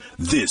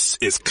This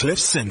is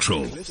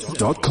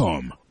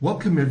CliffCentral.com.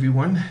 Welcome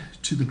everyone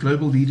to the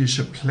Global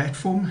Leadership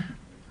Platform.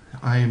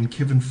 I am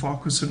Kevin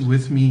Farquharson.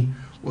 With me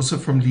also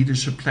from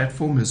Leadership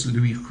Platform is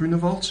Louis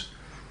Groenewald,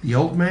 the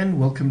old man.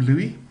 Welcome,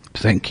 Louis.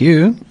 Thank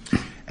you.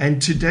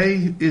 And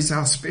today is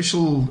our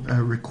special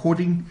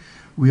recording.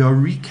 We are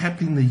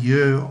recapping the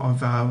year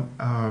of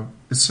our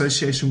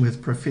association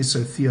with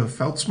Professor Theo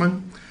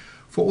Veldsman.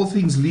 For all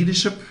things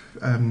leadership,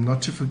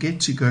 not to forget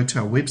to go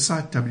to our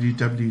website,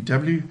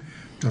 www.leadership.com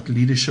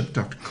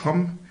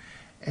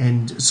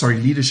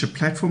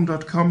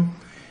leadershipplatform.com.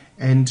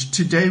 And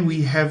today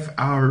we have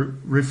our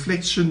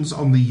reflections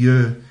on the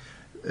year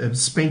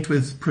spent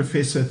with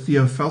Professor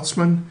Theo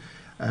Veldsman.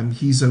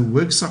 He's a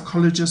work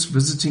psychologist,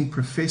 visiting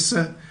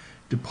professor,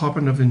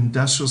 Department of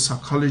Industrial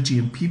Psychology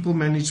and People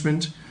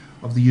Management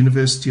of the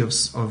University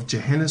of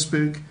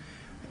Johannesburg,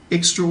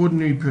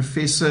 extraordinary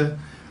professor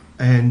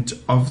and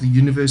of the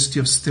University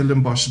of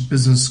Stellenbosch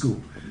Business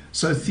School.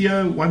 So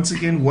Theo, once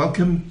again,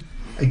 welcome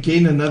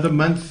again another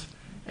month,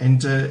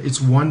 and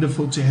it's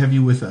wonderful to have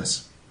you with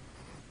us.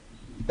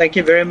 Thank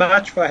you very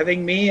much for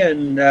having me,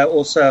 and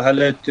also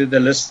hello to the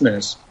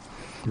listeners.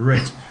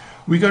 Great.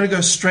 We're going to go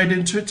straight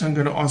into it. I'm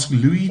going to ask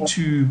Louis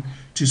to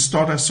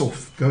start us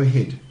off. Go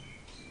ahead.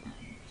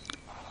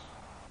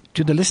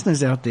 To the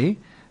listeners out there,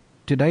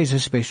 today is a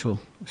special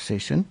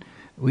session.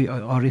 We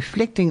are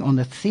reflecting on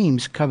the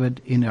themes covered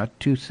in our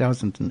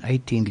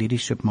 2018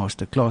 Leadership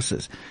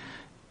Masterclasses.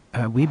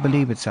 We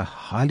believe it's a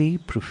highly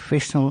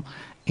professional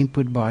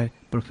input by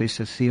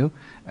Professor Theo,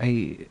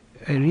 a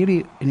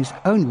really, in his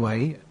own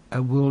way,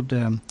 a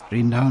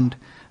world-renowned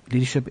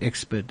leadership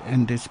expert.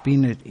 And it's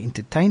been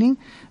entertaining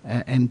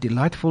and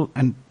delightful.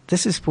 And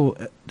this is for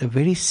the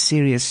very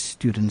serious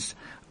students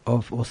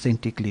of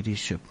authentic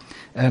leadership.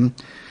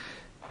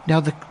 Now,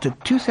 the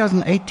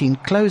 2018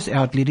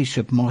 Closeout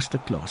Leadership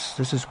Masterclass,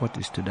 this is what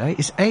is today,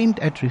 is aimed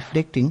at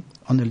reflecting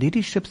on the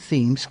leadership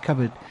themes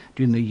covered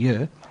during the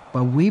year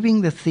by weaving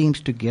the themes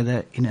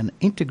together in an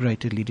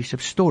integrated leadership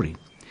story,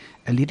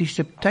 a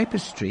leadership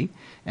tapestry,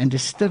 and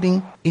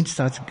distilling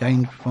insights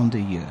gained from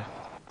the year.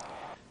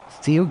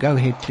 Theo, go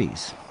ahead,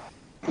 please.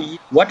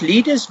 What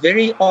leaders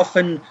very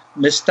often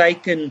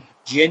mistaken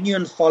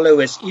genuine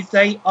followers, if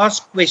they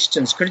ask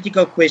questions,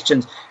 critical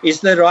questions, is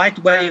the right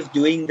way of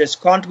doing this?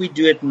 Can't we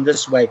do it in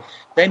this way?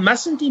 They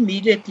mustn't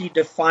immediately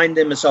define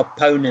them as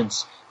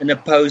opponents and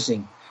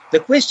opposing. The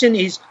question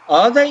is,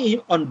 are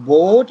they on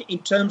board in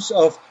terms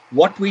of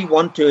what we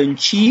want to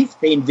achieve,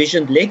 the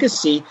envisioned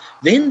legacy?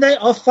 Then they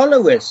are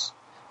followers.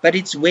 But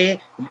it's where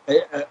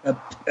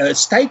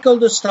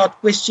stakeholders start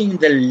questioning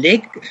the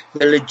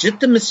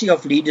legitimacy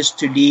of leaders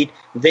to lead,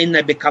 then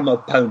they become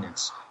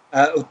opponents.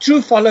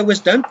 True followers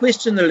don't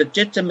question the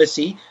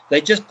legitimacy. They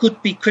just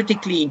could be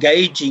critically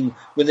engaging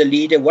with the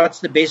leader. What's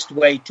the best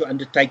way to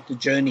undertake the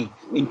journey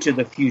into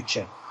the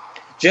future?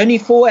 Journey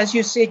 4, as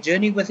you said,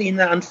 journey within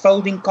the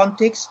unfolding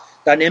context,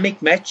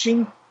 dynamic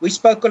matching. We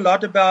spoke a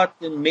lot about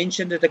and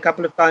mentioned it a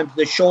couple of times,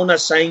 the Shauna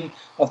saying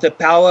of the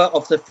power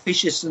of the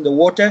fishes in the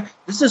water.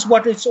 This is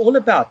what it's all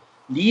about.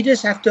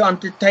 Leaders have to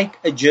undertake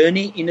a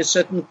journey in a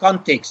certain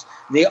context.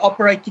 Their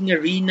operating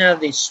arena,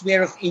 their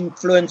sphere of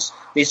influence,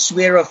 their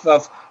sphere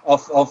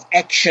of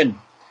action.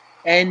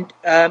 And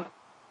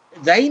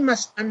they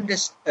must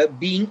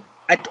being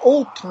at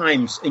all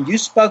times, and you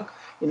spoke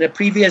in a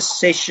previous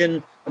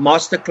session, a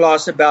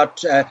masterclass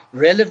about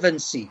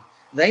relevancy.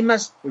 They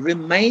must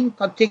remain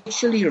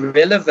contextually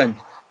relevant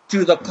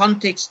to the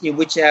context in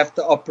which they have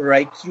to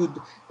operate through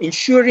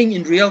ensuring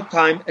in real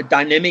time a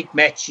dynamic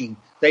matching.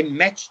 They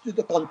match to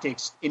the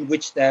context in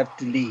which they have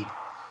to lead.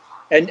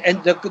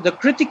 And the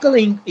critical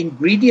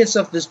ingredients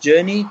of this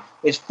journey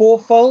is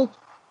fourfold.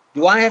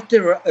 Do I have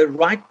the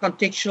right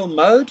contextual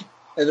mode,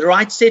 the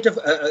right set of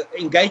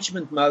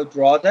engagement mode,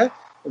 rather,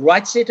 the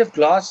right set of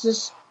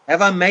glasses?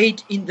 Have I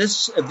made in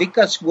this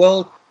VICAS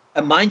world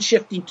a mind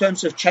shift in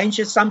terms of change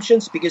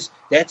assumptions? Because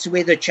that's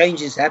where the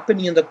change is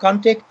happening in the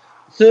context.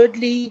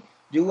 Thirdly,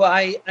 do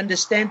I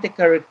understand the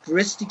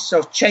characteristics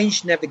of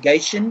change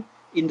navigation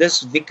in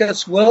this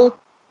VICAS world?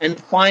 And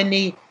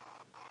finally,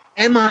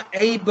 am I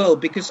able,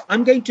 because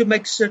I'm going to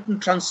make certain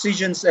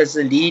transitions as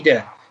a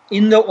leader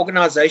in the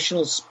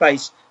organizational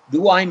space,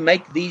 do I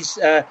make these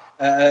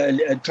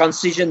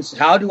transitions?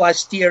 How do I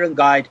steer and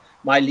guide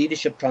my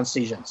leadership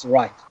transitions?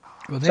 Right.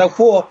 Well, so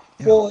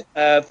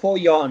four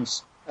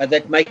yarns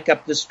that make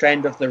up the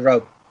strand of the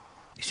rope.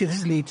 You see,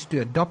 this leads to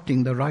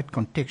adopting the right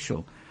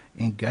contextual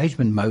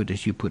engagement mode,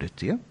 as you put it,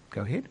 Theo.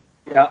 Go ahead.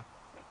 Yeah.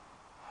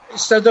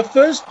 So the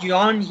first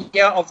yarn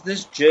here of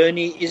this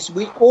journey is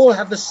we all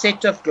have a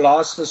set of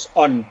glasses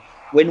on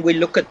when we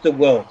look at the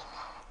world.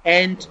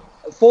 And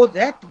for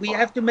that, we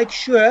have to make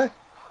sure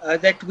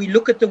that we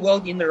look at the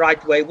world in the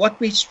right way. What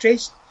we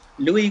stressed,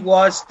 Louis,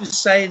 was to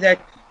say that,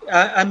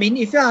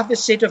 if I have a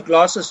set of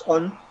glasses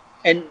on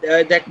and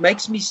that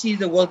makes me see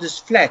the world as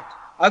flat,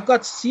 I've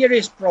got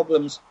serious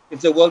problems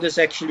if the world is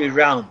actually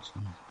round,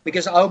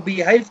 because I'll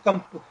behave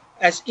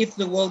as if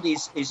the world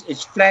is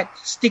flat,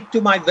 stick to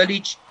my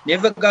village,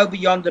 never go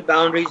beyond the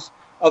boundaries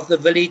of the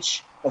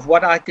village, of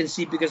what I can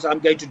see because I'm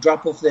going to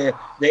drop off the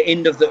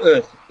end of the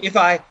earth. If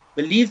I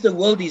believe the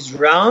world is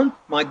round,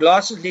 my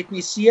glasses let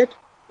me see it,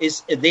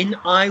 then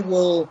I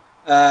will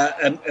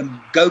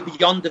go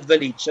beyond the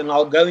village and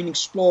I'll go and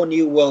explore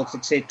new worlds,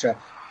 etc.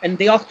 And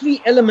there are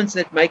three elements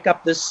that make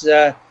up this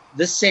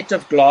set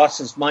of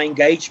glasses, my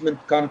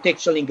engagement,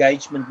 contextual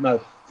engagement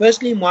mode.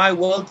 Firstly, my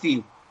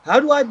worldview. How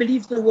do I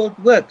believe the world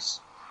works?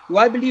 Do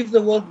I believe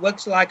the world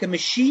works like a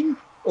machine,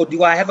 or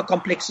do I have a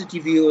complexity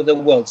view of the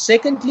world?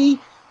 Secondly,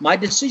 my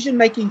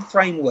decision-making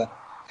framework.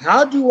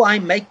 How do I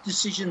make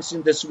decisions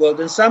in this world?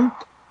 And some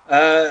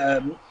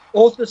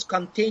authors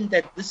contend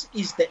that this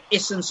is the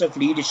essence of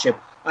leadership.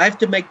 I have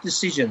to make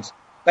decisions.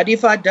 But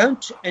if I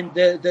don't, and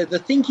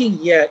the thinking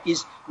here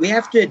is we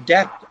have to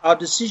adapt our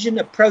decision-making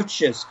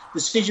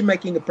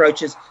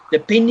approaches,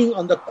 depending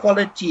on the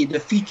quality, the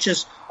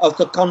features of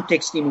the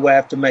context in what I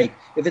have to make.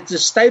 If it's a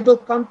stable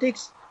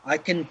context, I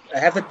can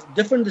have a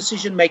different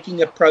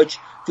decision-making approach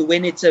to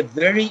when it's a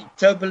very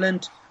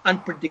turbulent,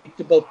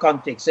 unpredictable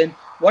context. And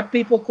what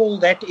people call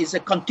that is a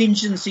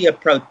contingency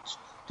approach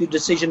to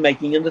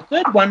decision-making. And the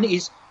third one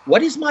is,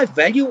 what is my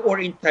value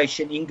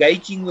orientation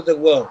engaging with the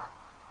world?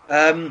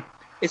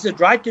 Is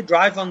it right to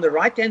drive on the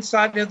right-hand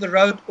side of the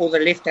road or the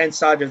left-hand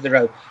side of the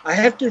road? I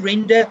have to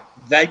render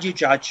value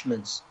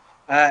judgments.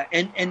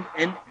 And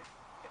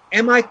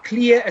am I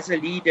clear as a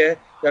leader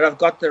that I've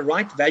got the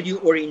right value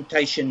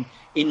orientation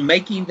in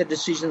making the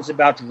decisions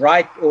about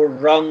right or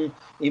wrong,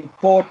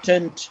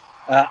 important,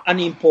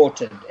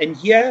 unimportant? And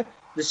here,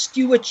 the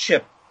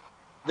stewardship,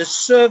 the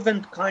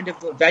servant kind of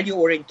value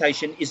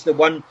orientation is the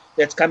one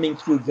that's coming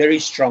through very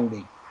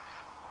strongly.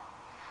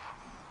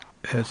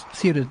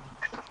 Theodore,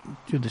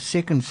 to the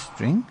second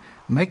string,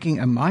 making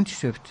a mind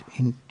shift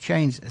in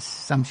change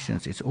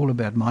assumptions. It's all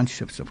about mind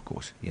shifts, of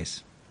course.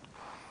 Yes.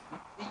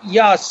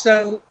 Yeah,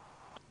 so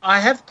I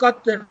have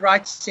got the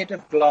right set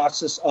of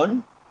glasses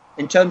on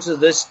in terms of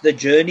the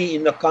journey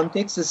in the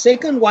context. The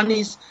second one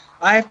is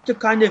I have to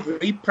kind of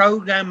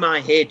reprogram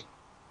my head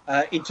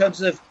in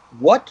terms of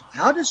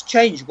how does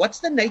change, what's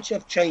the nature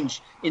of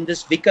change in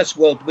this Vickers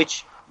world,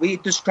 which we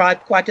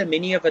describe quite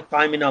many of the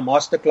time in our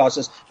master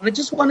classes. And I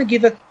just want to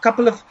give a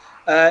couple of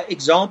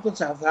examples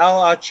of how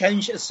our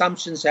change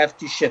assumptions have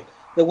to shift.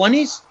 The one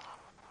is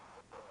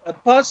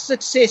past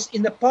success.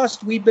 In the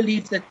past, we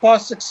believed that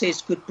past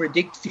success could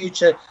predict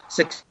future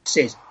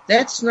success.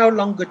 That's no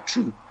longer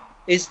true.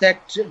 Is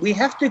that we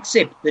have to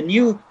accept the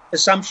new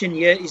assumption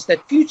here is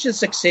that future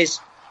success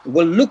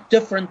will look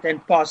different than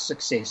past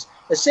success.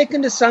 A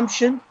second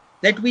assumption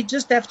that we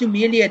just have to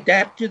merely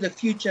adapt to the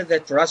future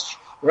that's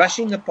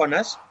rushing upon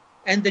us.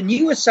 And the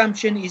new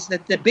assumption is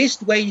that the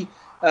best way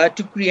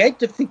to create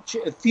the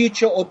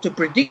future or to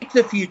predict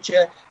the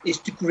future is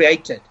to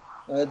create it.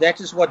 That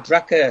is what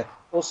Drucker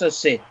also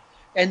said.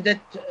 And the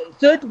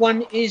third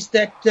one is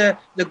that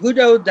the good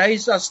old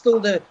days are still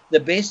the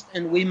best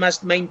and we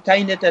must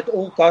maintain it at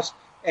all costs.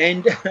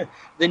 And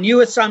the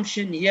new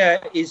assumption here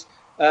is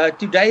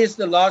today is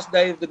the last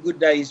day of the good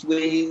days.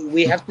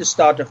 We have to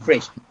start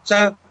afresh.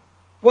 So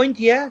point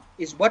here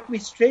is what we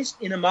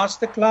stressed in a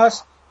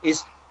masterclass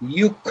is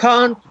you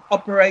can't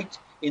operate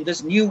in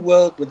this new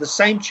world with the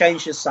same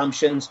change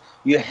assumptions.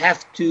 You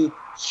have to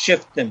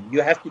shift them.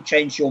 You have to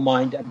change your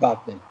mind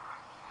about them.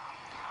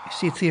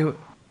 See, Theo,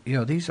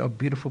 these are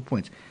beautiful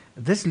points.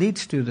 This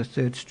leads to the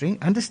third string,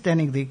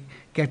 understanding the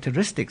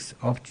characteristics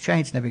of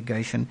change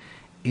navigation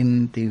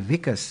in the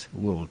Vickers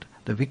world,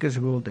 the Vickers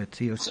world that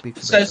Theo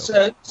speaks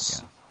about.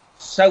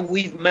 So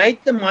we've made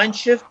the mind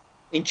shift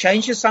in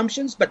change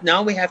assumptions, but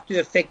now we have to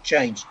affect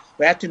change.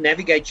 We have to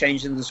navigate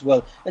change in this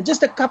world. And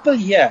just a couple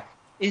here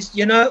is,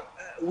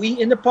 we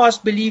in the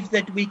past believed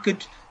that we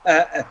could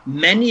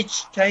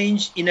manage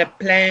change in a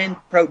planned,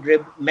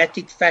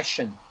 programmatic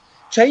fashion.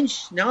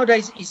 Change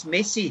nowadays is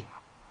messy.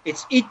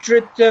 It's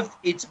iterative.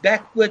 It's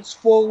backwards,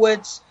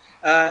 forwards.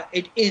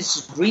 It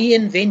is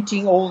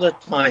reinventing all the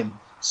time.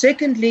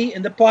 Secondly,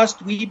 in the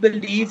past, we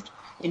believed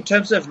in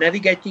terms of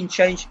navigating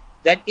change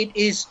that it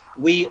is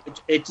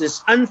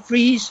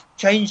unfreeze,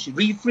 change,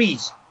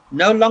 refreeze.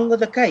 No longer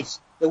the case.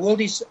 The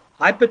world is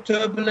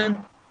hyper-turbulent,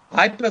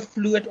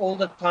 hyper-fluid all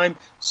the time.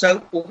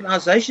 So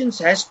organizations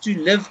has to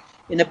live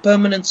in a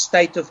permanent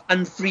state of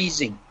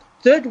unfreezing.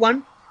 Third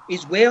one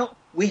is where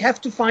we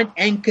have to find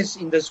anchors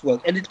in this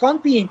world. And it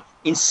can't be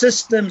in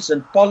systems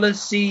and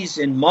policies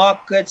and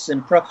markets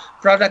and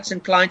products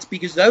and clients,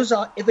 because those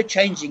are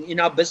ever-changing in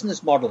our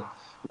business model.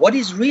 What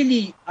is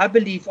really, I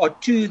believe, are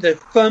the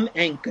firm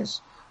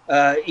anchors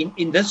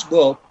in this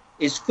world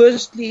is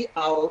firstly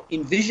our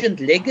envisioned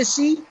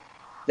legacy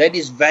that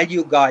is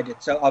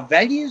value-guided. So our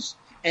values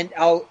and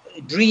our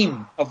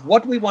dream of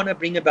what we want to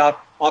bring about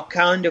are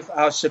kind of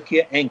our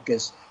secure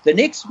anchors. The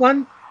next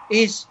one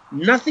is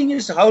nothing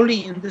is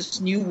holy in this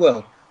new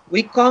world.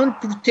 We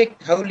can't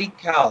protect holy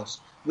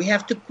cows. We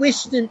have to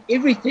question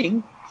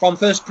everything from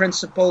first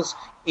principles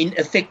in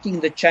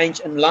affecting the change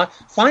in life.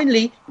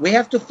 Finally, we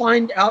have to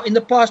find out, in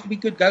the past we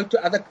could go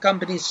to other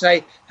companies,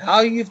 say,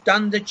 how you've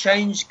done the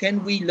change,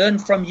 can we learn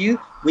from you?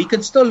 We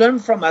can still learn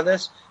from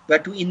others,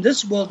 but in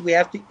this world we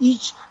have to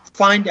each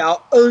find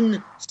our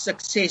own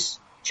success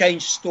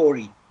change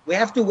story. We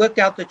have to work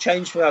out the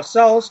change for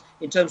ourselves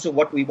in terms of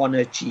what we want to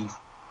achieve.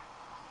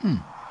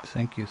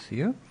 Thank you,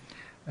 Theo.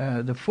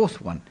 The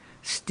fourth one,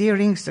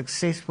 steering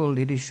successful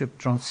leadership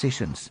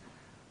transitions.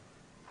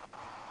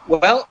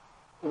 Well,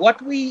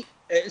 what we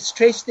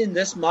stressed in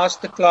this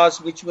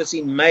masterclass, which was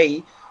in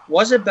May,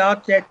 was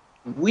about that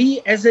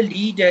we as a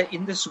leader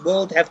in this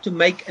world have to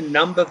make a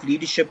number of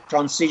leadership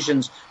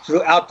transitions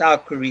throughout our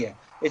career.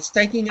 It's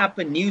taking up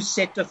a new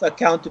set of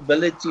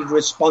accountability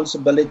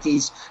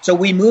responsibilities. So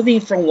we're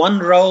moving from one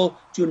role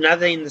to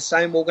another in the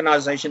same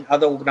organization,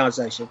 other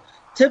organization.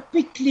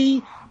 Typically,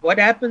 what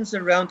happens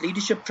around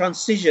leadership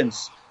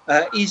transitions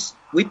is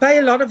we pay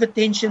a lot of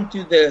attention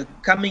to the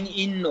coming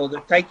in or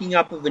the taking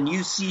up of a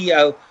new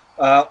CEO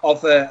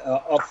of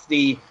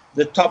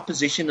the top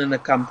position in a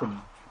company.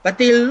 But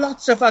there are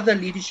lots of other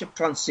leadership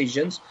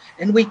transitions,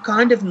 and we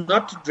kind of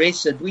not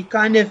address it. We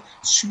kind of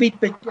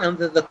sweep it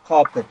under the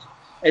carpet.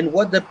 And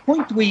what the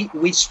point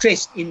we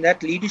stressed in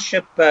that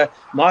leadership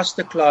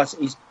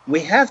masterclass is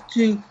we have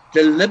to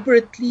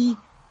deliberately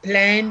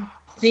plan,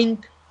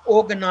 think,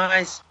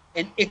 organize,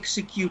 and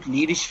execute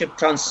leadership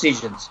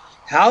transitions.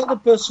 How the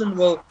person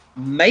will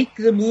make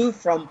the move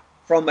from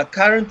a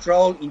current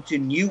role into a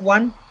new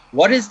one.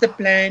 What is the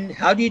plan?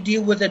 How do you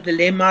deal with the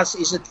dilemmas?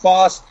 Is it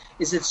fast?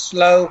 Is it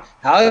slow?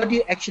 How do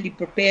you actually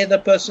prepare the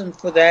person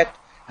for that?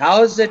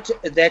 How is it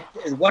that,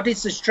 what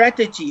is the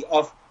strategy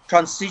of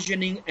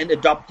transitioning and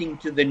adopting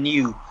to the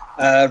new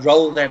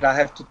role that I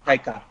have to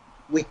take up?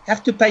 We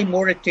have to pay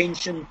more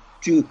attention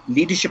to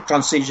leadership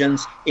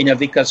transitions in a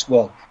Vickers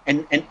world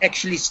and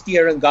actually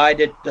steer and guide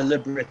it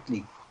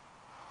deliberately.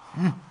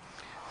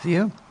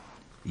 Theo?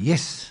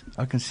 Yes,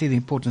 I can see the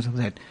importance of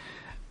that.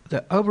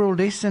 The overall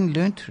lesson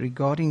learnt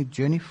regarding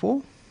Journey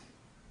 4?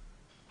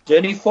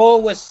 Journey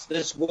 4 was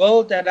this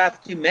world that I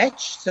have to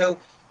match. So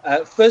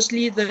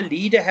firstly, the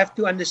leader have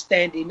to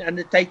understand in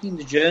undertaking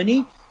the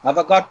journey, have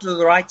I got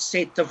the right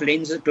set of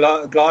lenses,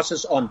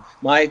 glasses on,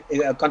 my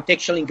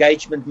contextual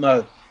engagement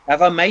mode?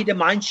 Have I made a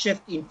mind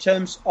shift in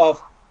terms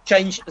of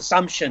change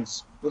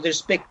assumptions with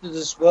respect to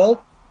this world?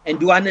 And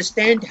do I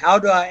understand how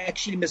do I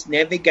actually must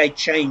navigate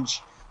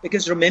change?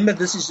 Because remember,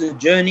 this is a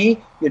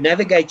journey. You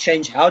navigate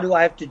change. How do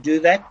I have to do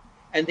that?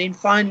 And then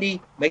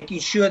finally, making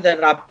sure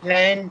that I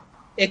plan,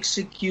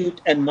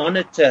 execute, and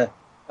monitor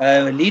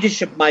my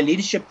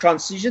leadership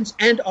transitions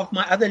and of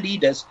my other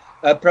leaders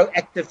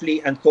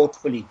proactively and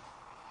thoughtfully.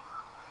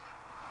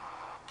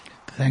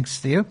 Thanks,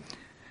 Theo.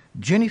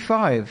 Journey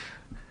 5,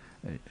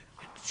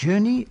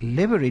 journey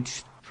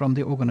leveraged from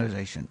the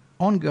organization,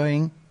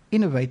 ongoing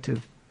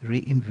innovative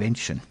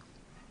reinvention.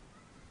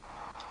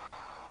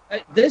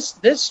 This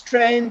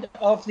strand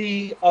of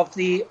the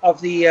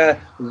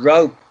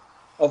rope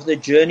of the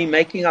journey,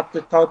 making up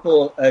the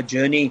total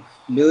journey,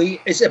 Louis,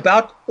 is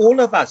about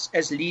all of us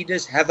as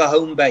leaders have a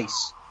home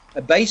base,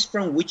 a base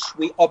from which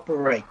we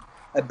operate,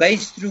 a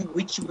base through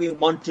which we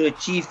want to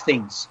achieve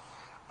things.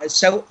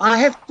 So I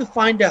have to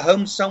find a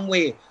home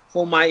somewhere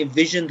for my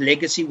envisioned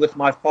legacy with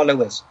my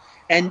followers.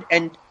 And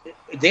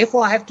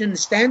therefore I have to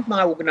understand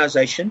my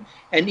organization.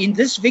 And in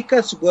this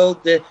Vickers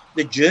world,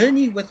 the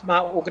journey with my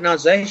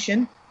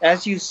organization,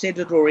 as you said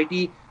it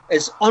already,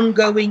 is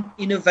ongoing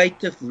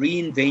innovative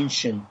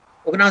reinvention.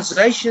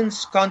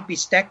 Organizations can't be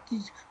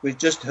stagnant. We've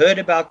just heard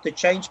about the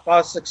change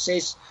past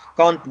success,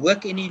 can't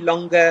work any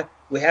longer.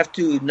 We have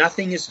to,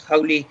 nothing is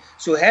holy.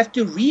 So we have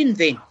to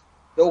reinvent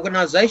the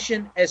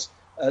organization as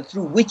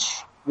through which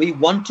we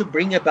want to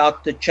bring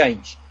about the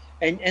change.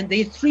 And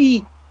there are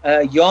three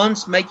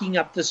yarns making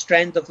up the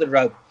strand of the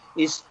rope.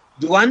 Is,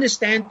 do I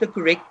understand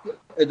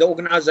the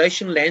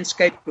organizational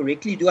landscape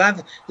correctly? Do I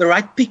have the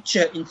right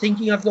picture in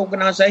thinking of the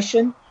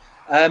organization?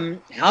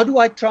 How do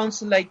I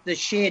translate the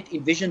shared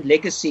envisioned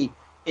legacy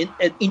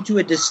into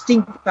a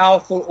distinct,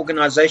 powerful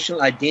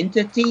organizational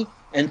identity?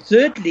 And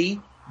thirdly,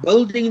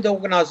 building the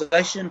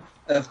organization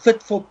a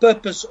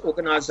fit-for-purpose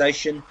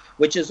organization,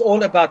 which is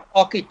all about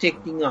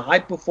architecting a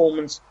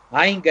high-performance,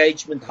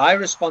 high-engagement,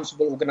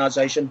 high-responsible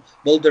organization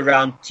built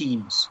around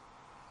teams.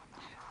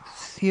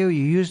 Theo,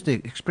 you used the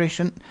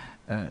expression,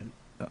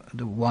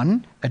 the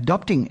one,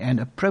 adopting an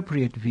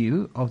appropriate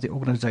view of the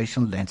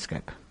organizational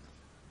landscape.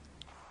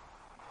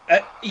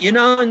 In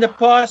the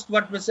past,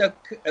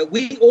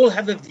 we all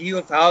have a view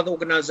of how the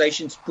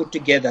organization's put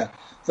together.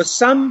 For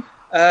some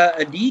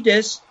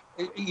leaders,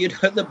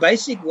 the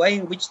basic way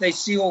in which they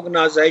see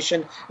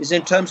organization is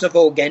in terms of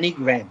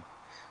organigram.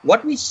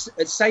 What we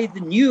say the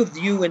new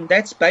view, and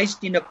that's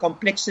based in a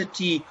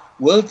complexity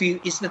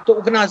worldview, is that the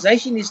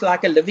organization is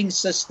like a living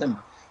system.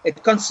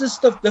 It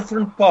consists of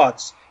different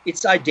parts.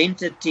 Its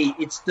identity,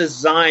 its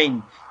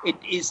design, it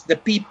is the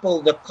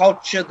people, the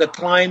culture, the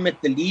climate,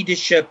 the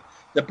leadership,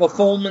 the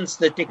performance,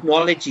 the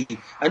technology.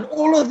 And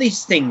all of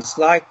these things,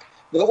 like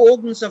the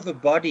organs of a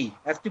body,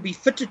 have to be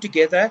fitted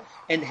together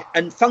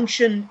and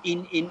function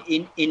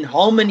in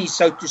harmony,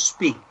 so to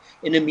speak,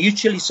 in a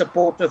mutually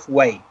supportive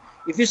way.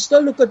 If you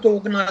still look at the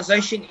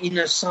organization in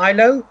a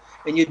silo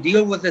and you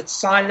deal with its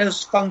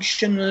silos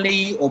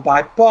functionally or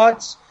by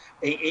parts,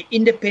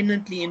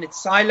 independently in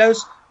its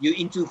silos, you're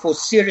into for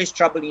serious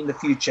trouble in the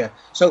future.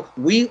 So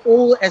we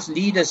all as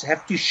leaders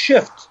have to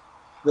shift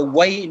the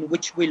way in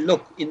which we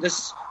look in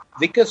this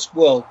Vickers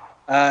world,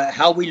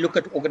 how we look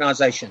at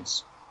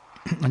organizations.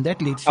 And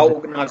that leads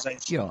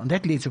and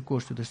that leads, of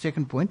course, to the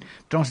second point,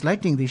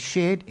 translating the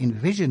shared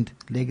envisioned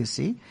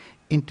legacy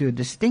into a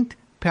distinct,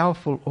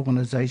 powerful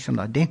organizational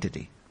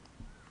identity.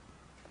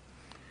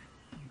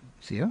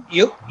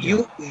 You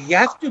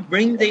have to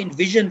bring the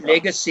envisioned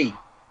legacy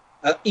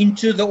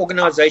into the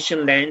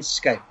organization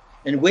landscape.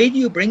 And where do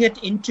you bring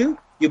it into?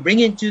 You bring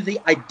it into the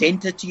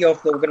identity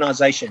of the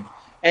organization.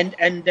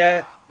 And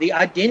the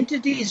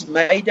identity is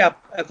made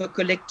up of a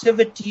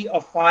collectivity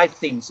of 5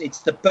 things. It's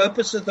the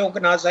purpose of the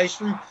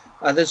organization.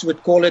 Others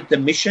would call it the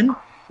mission.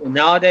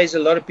 Nowadays, a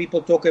lot of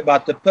people talk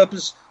about the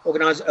purpose of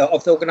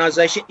the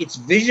organization. It's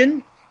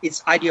vision,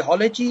 its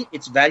ideology,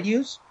 its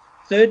values.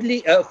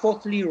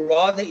 Fourthly,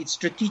 rather, it's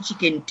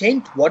strategic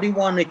intent. What do we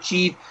want to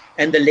achieve,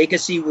 and the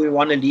legacy we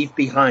want to leave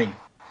behind.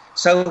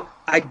 So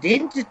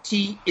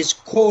identity is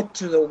core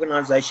to the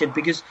organization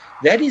because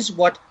that is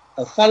what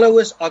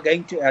followers are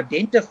going to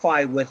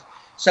identify with.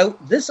 So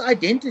this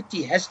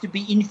identity has to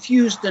be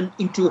infused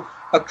into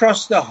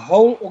across the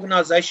whole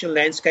organizational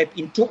landscape,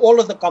 into all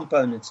of the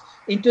components,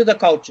 into the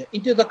culture,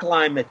 into the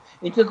climate,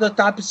 into the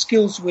type of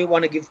skills we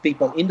want to give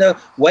people, in the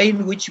way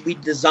in which we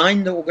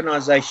design the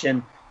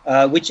organization,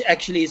 which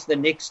actually is the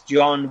next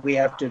John we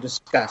have to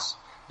discuss.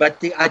 But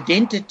the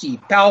identity,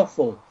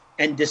 powerful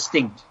and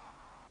distinct.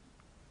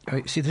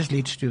 See, this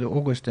leads to the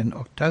August and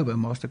October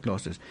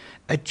masterclasses.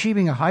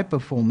 Achieving a high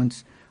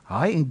performance,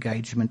 high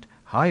engagement,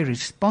 high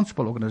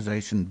responsible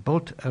organization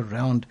built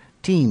around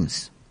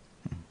teams.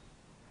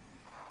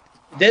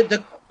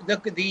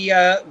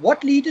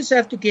 What leaders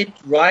have to get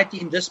right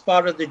in this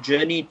part of the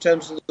journey in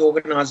terms of the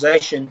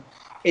organization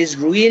is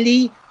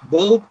really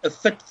build a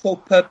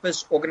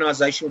fit-for-purpose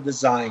organizational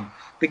design,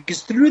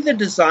 because through the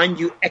design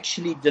you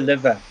actually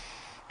deliver.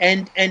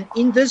 And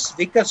in this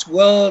Vickers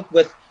world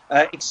with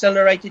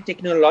accelerated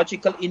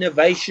technological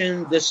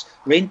innovation, this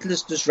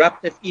relentless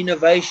disruptive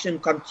innovation,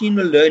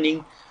 continual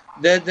learning,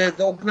 the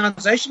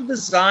organizational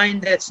design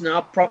that's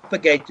now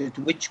propagated,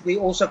 which we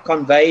also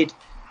conveyed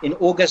in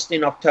August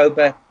and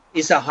October,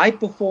 is a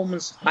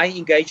high-performance,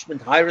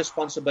 high-engagement,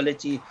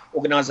 high-responsibility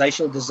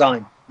organizational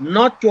design,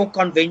 not your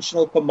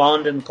conventional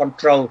command and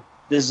control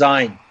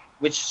design,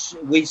 which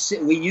we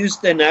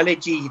used the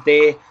analogy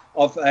there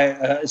of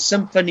a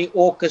symphony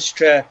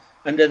orchestra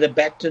under the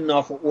baton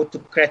of an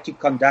autocratic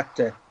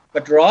conductor,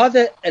 but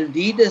rather a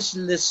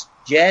leaderless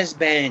jazz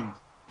band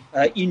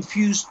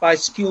infused by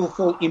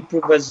skillful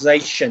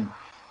improvisation,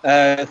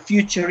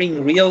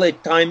 featuring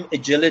real-time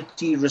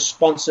agility,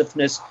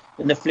 responsiveness,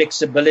 and the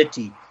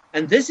flexibility.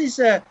 And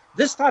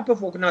this type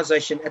of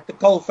organization at the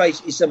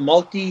coalface is a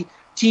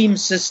multi-team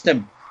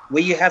system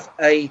where you have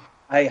a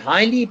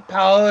highly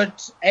powered,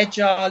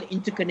 agile,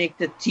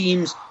 interconnected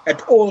teams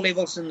at all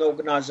levels in the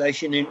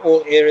organization, in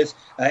all areas,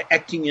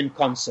 acting in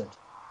concert.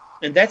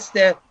 And that's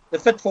the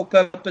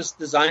fit-for-purpose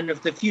design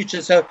of the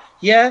future. So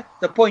here,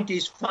 the point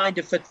is find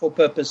a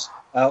fit-for-purpose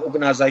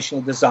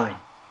organizational design.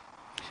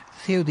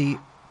 Theo,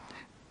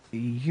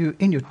 you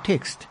in your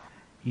text,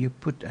 you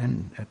put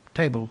a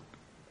table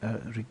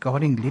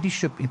regarding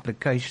leadership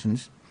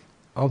implications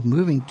of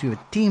moving to a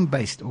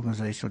team-based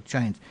organizational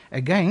change.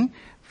 Again,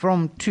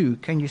 from 2,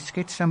 can you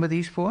sketch some of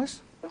these for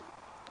us?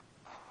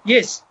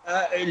 Yes,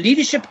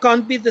 leadership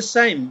can't be the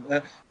same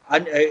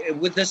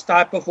with this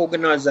type of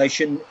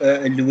organization,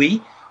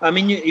 Louis. I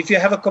mean, if you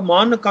have a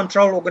command and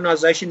control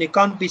organization, it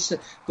can't be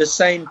the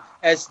same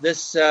as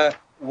this,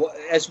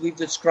 as we've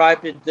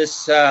described it,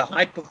 this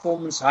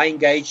high-performance,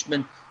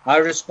 high-engagement,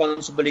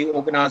 high-responsibility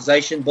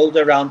organization built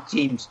around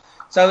teams.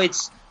 So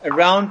it's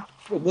around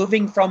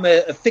moving from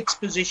a fixed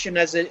position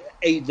as the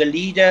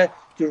leader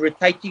to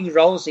rotating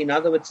roles. In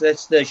other words,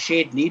 that's the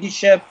shared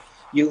leadership.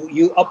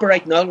 You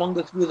operate no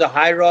longer through the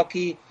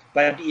hierarchy,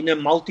 but in a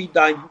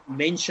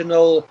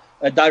multi-dimensional,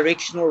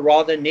 directional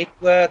rather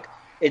network.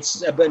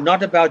 It's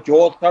not about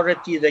your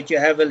authority that you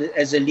have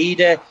as a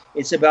leader.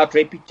 It's about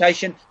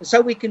reputation. And so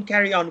we can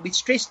carry on. We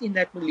stressed in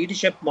that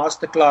leadership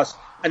masterclass,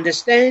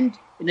 understand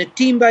in a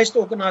team-based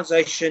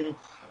organization,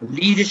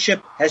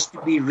 leadership has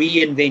to be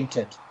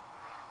reinvented.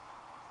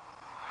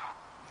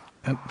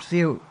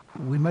 Theo,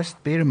 we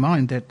must bear in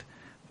mind that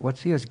what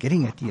Theo is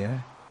getting at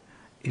here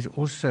is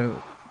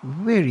also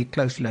very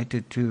closely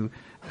related to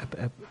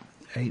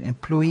an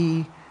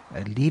employee,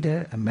 a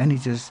leader, a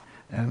manager's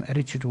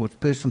attitude towards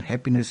personal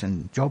happiness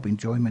and job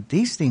enjoyment.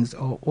 These things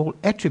are all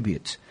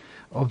attributes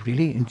of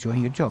really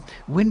enjoying your job.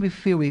 When we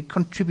feel we're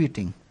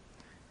contributing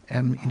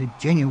in a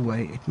genuine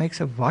way, it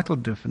makes a vital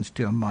difference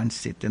to our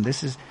mindset. And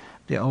this is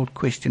the old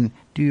question,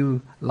 do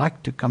you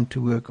like to come to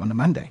work on a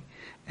Monday?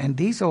 And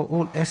these are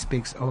all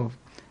aspects of,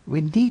 we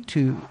need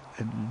to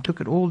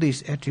look at all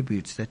these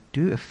attributes that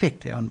do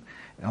affect our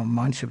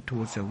mindset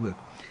towards our work.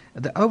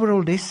 The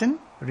overall lesson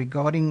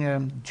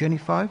regarding Journey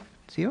 5,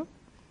 Theo?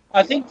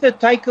 I think the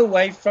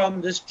takeaway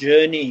from this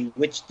journey,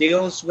 which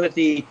deals with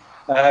the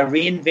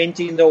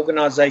reinventing the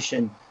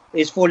organization,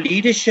 is for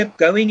leadership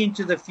going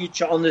into the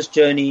future on this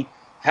journey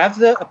have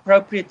the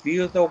appropriate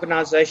view of the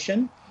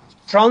organization,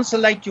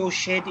 translate your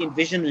shared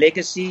envisioned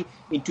legacy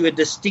into a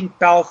distinct,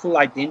 powerful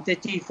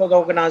identity for the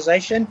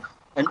organization,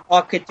 and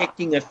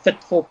architecting a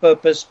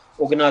fit-for-purpose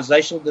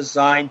organizational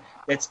design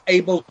that's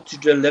able to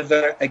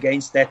deliver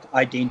against that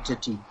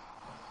identity.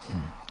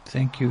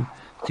 Thank you,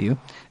 Theo.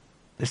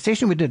 The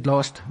session we did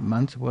last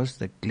month was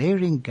the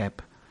glaring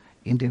gap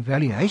in the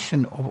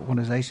evaluation of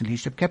organization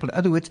leadership capital. In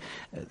other words,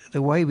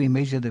 the way we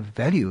measure the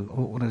value of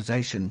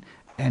organization.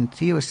 And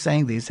Theo was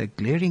saying there's a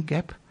glaring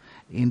gap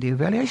in the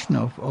evaluation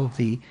of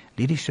the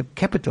leadership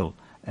capital,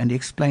 and he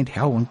explained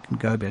how one can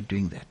go about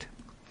doing that.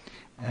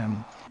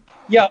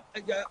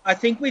 I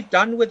think we've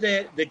done with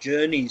the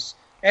journeys.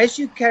 As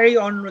you carry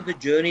on with the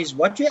journeys,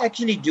 what you're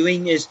actually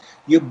doing is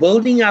you're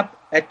building up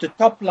at the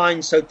top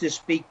line, so to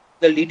speak,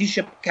 the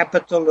leadership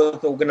capital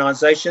of the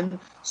organization,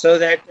 so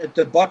that at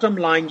the bottom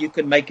line you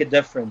can make a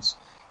difference.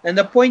 And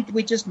the point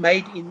we just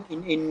made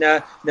in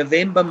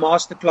November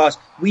masterclass,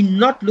 we're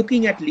not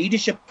looking at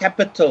leadership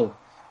capital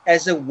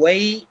as a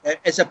way,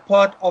 as a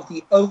part of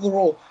the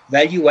overall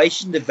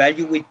valuation, the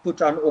value we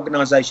put on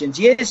organizations.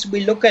 Yes,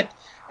 we look at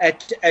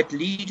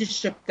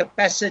leadership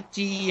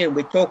capacity, and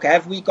we talk,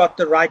 have we got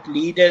the right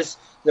leaders,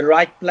 the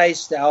right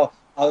place, our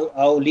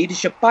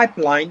leadership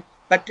pipeline,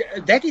 but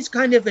that is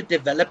kind of a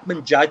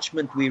development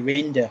judgment we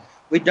render.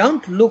 We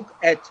don't look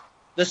at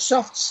the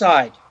soft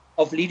side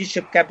of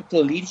leadership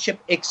capital,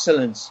 leadership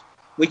excellence,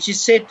 which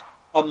is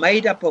are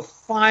made up of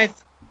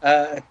 5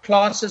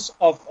 classes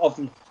of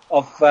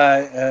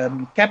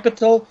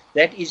capital.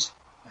 That is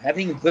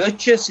having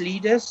virtuous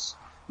leaders,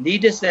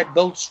 leaders that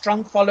build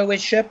strong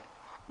followership,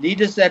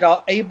 leaders that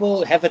are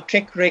have a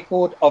track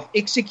record of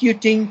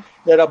executing,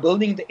 that are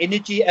building the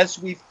energy, as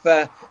we've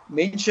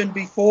mentioned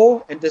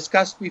before and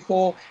discussed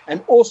before,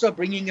 and also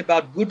bringing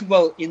about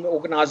goodwill in the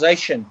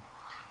organization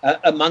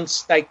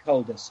amongst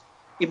stakeholders.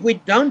 If we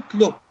don't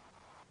look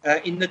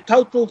in the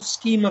total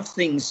scheme of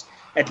things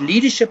at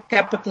leadership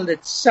capital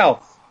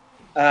itself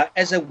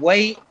as a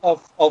way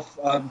of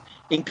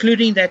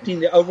including that in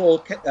the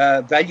overall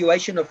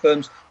valuation of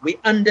firms, we're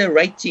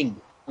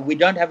underrating. We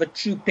don't have a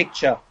true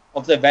picture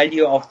of the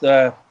value of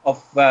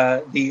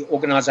the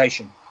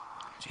organization.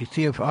 See,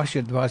 Theo, if I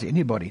should advise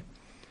anybody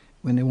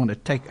when they want to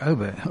take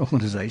over an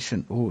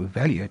organization or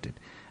evaluate it,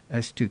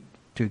 as to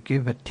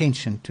give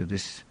attention to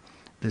this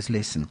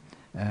lesson,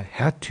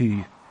 how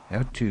to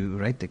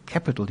rate the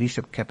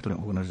leadership capital in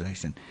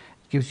organization.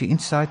 It gives you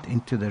insight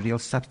into the real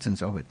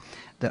substance of it.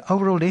 The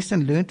overall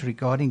lesson learned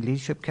regarding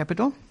leadership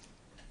capital?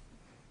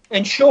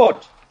 In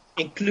short,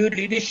 include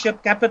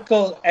leadership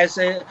capital as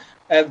a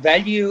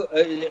value.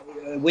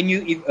 When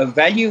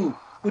you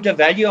put a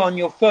value on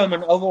your firm,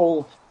 an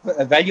overall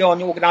value on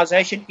your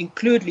organization,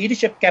 include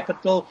leadership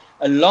capital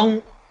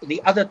along the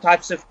other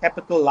types of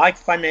capital, like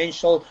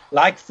financial,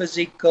 like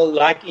physical,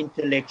 like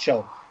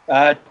intellectual,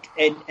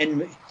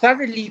 and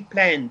thoroughly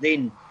plan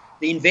then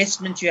the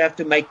investments you have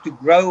to make to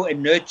grow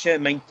and nurture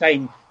and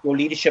maintain your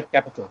leadership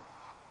capital.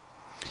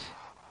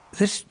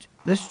 This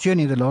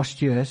journey the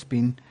last year has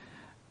been,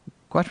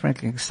 quite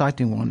frankly, an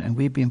exciting one, and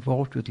we've been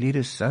involved with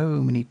leaders so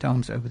many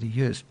times over the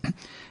years.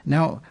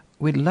 Now,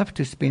 we'd love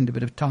to spend a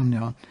bit of time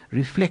now,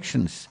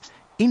 reflections,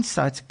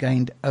 insights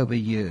gained over a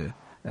year.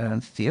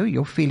 Theo,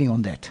 your feeling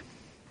on that?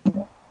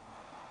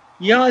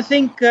 Yeah, I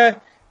think,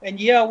 I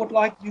would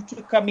like you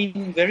to come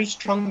in very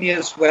strongly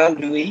as well,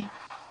 Louis.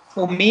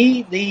 For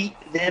me, the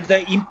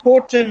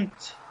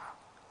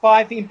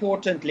 5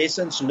 important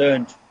lessons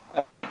learned,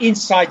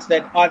 insights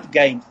that I've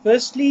gained.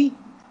 Firstly,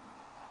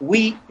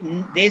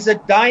 there's a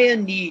dire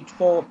need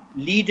for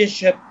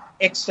leadership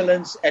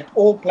excellence at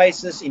all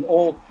places, at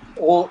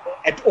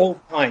all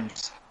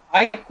times.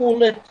 I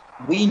call it,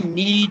 we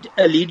need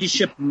a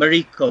leadership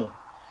miracle.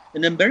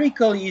 And a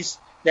miracle is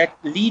that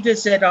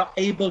leaders that are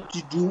able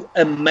to do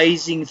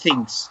amazing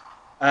things,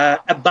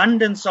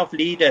 abundance of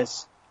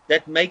leaders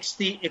that makes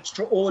the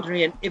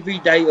extraordinary and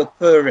everyday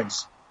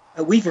occurrence.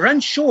 We've run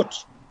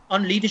short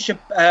on leadership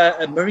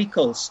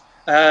miracles.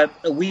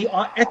 We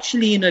are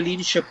actually in a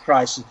leadership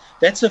crisis.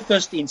 That's the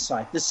first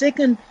insight. The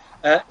second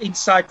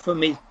insight for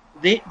me,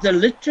 the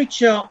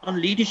literature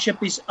on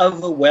leadership is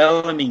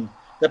overwhelming.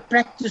 The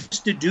practice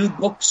to do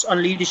books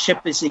on leadership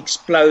is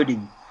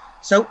exploding.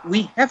 So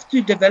we have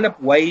to develop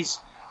ways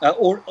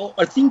or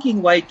a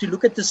thinking way to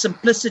look at the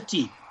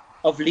simplicity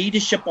of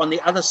leadership on the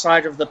other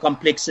side of the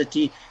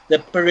complexity, the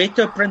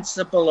Pareto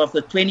principle of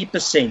the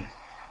 20%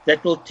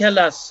 that will tell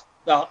us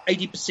the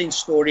 80%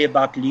 story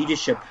about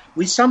leadership.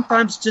 We're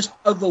sometimes just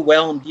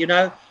overwhelmed,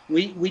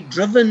 we're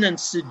driven and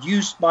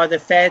seduced by the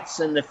fads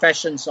and the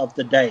fashions of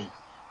the day.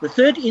 The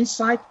third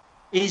insight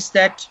is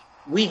that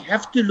we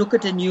have to look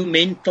at a new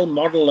mental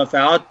model of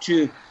how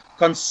to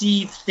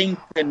conceive, think,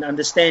 and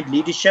understand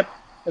leadership.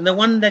 And the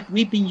one that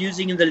we've been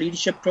using in the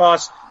leadership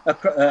class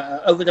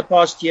over the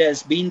past year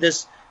has been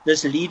this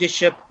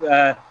leadership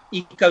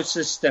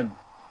ecosystem,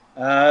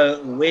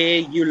 where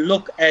you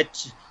look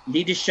at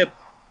leadership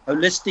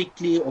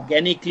holistically,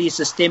 organically,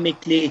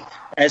 systemically,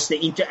 as the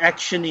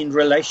interaction in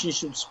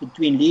relationships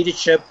between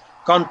leadership,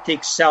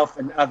 context, self,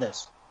 and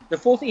others. The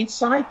fourth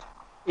insight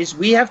is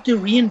we have to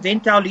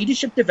reinvent our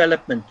leadership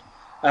development.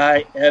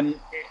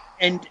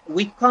 And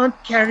we can't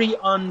carry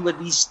on with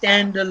these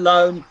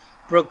standalone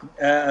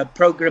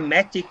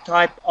programmatic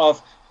type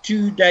of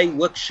 2-day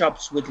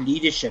workshops with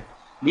leadership.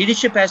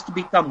 Leadership has to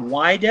become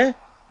wider.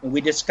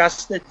 We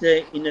discussed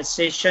it in a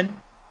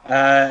session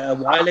a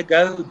while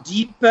ago.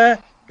 Deeper,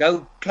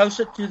 go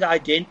closer to the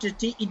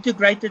identity,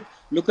 integrate it,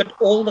 look at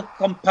all the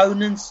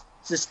components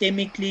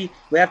systemically.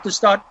 We have to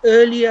start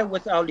earlier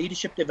with our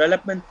leadership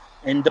development.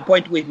 And the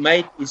point we've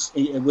made is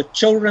with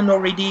children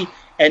already,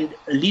 and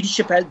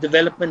leadership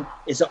development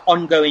is an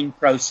ongoing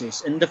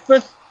process. And the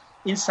fifth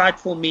insight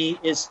for me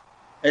is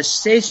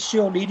assess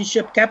your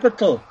leadership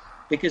capital,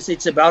 because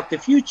it's about the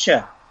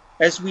future.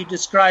 As we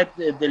described,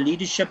 the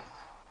leadership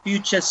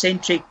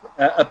future-centric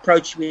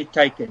approach we've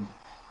taken.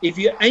 If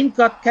you ain't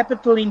got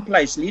capital in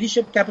place,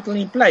 leadership capital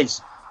in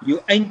place,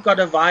 you ain't got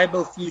a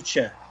viable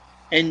future.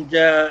 And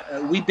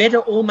we better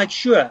all make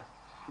sure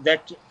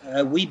that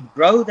we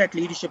grow that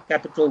leadership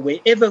capital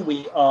wherever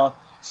we are,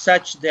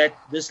 such that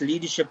this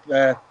leadership,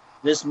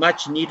 this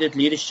much needed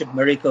leadership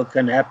miracle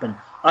can happen.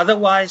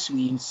 Otherwise,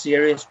 we're in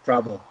serious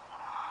trouble.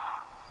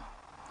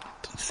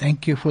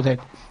 Thank you for that.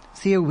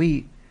 Theo,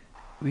 we're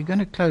going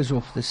to close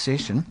off this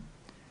session,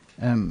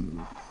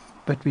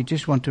 but we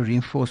just want to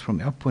reinforce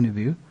from our point of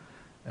view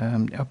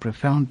our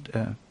profound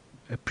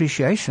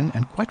appreciation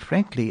and, quite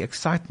frankly,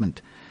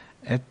 excitement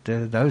at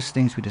those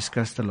things we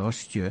discussed the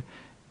last year.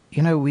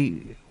 You know,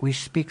 we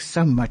speak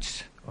so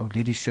much of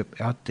leadership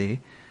out there,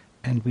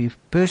 and we've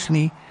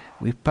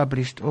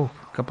published a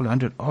couple of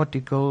hundred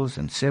articles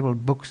and several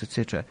books,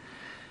 etc.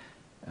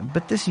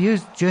 But this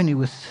year's journey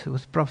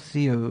with Prof.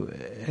 Theo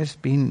has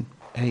been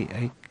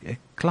a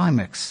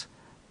climax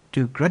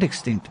to a great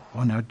extent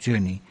on our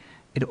journey.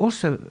 It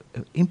also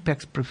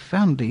impacts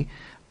profoundly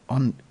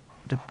on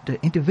the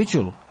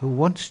individual who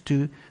wants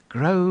to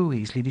grow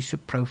his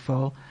leadership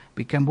profile,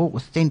 become more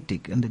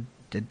authentic. And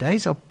the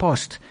days are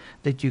past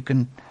that you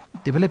can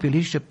develop your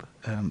leadership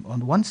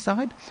on one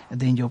side and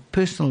then your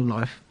personal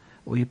life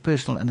or your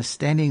personal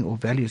understanding or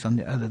values on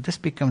the other. This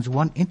becomes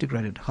one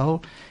integrated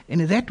whole.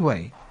 And in that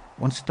way,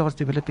 one starts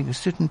developing a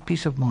certain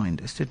peace of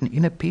mind, a certain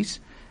inner peace,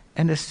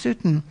 and a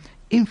certain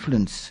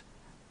influence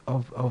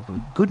of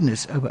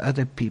goodness over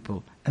other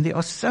people. And there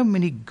are so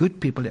many good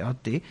people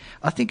out there.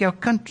 I think our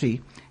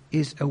country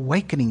is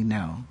awakening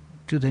now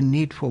to the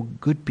need for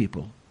good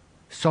people,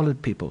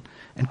 solid people.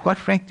 And quite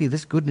frankly,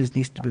 this goodness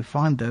needs to be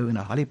found, though, in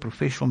a highly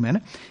professional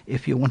manner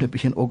if you want to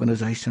be an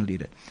organizational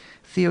leader.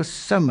 Theo,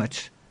 so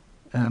much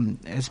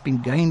has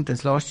been gained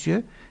this last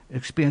year,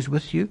 experience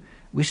with you.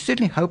 We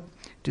certainly hope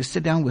to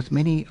sit down with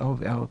many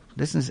of our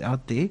listeners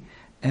out there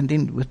and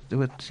then with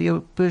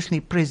Theo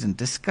personally present,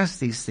 discuss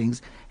these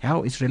things,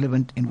 how it's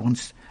relevant in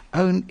one's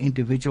own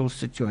individual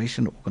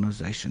situation or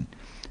organization.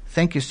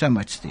 Thank you so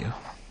much, Theo.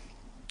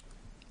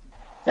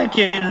 Thank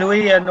you,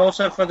 Louis, and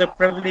also for the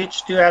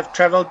privilege to have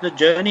traveled the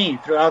journey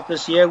throughout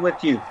this year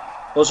with you.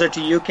 Also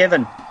to you,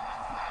 Kevin.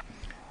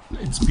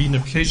 It's been a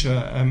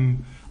pleasure.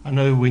 I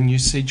know when you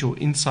said your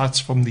insights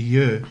from the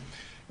year,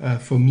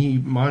 for me,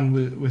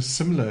 mine were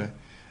similar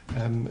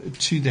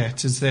to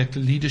that, is that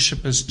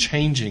leadership is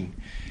changing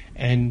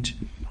and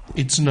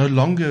it's no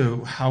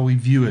longer how we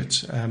view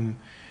it.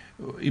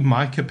 In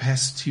my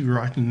capacity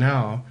right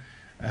now,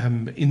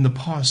 in the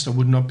past, I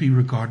would not be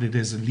regarded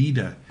as a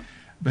leader.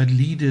 But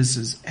leaders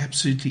is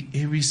absolutely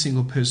every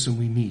single person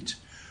we meet,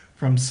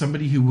 from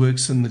somebody who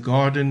works in the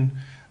garden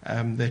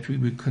that we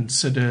would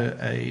consider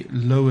a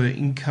lower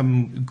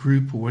income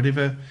group or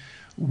whatever.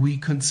 We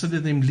consider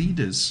them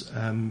leaders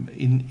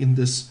in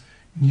this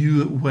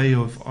new way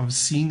of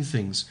seeing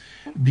things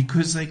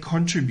because they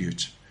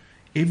contribute.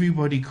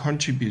 Everybody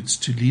contributes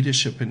to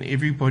leadership and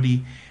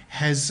everybody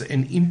has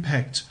an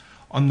impact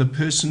on the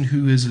person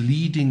who is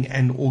leading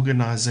an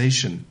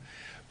organization.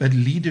 But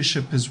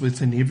leadership is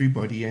within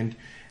everybody, and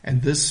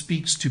this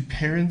speaks to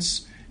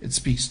parents, it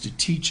speaks to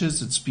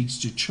teachers, it speaks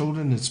to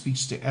children, it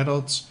speaks to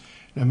adults.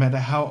 No matter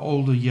how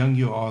old or young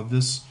you are,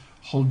 this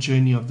whole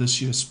journey of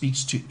this year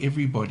speaks to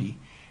everybody.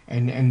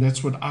 And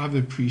that's what I've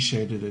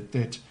appreciated it,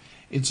 that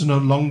it's no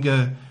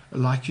longer,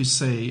 like you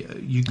say,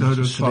 you go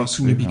to a class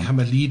and you become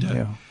a leader.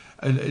 Yeah.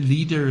 A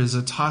leader is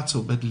a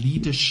title, but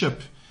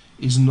leadership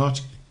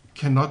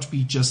cannot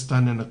be just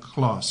done in a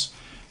class.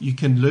 You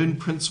can learn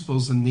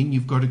principles and then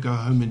you've got to go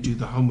home and do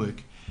the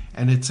homework.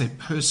 And it's a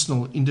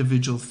personal,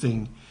 individual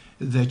thing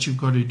that you've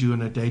got to do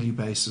on a daily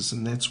basis.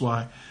 And that's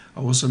why I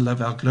also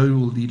love our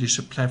Global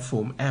Leadership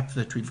Platform app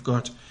that we've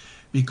got,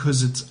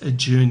 because it's a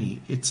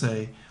journey. It's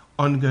a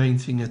ongoing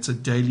thing. It's a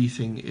daily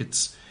thing.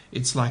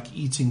 It's like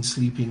eating,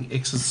 sleeping,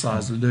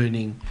 exercise,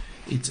 learning.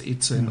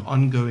 It's an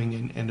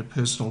ongoing and a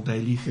personal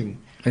daily thing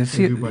for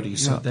everybody.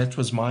 So that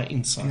was my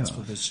insights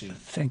for this year.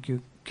 Thank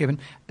you, Kevin.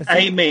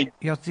 Amen.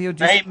 Theo,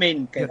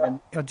 Amen, Kevin.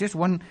 Just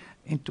one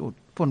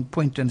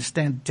point to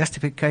understand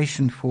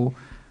justification for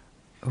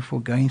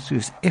going through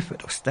this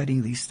effort of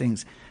studying these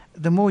things.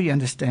 The more you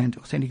understand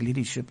authentic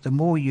leadership, the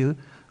more you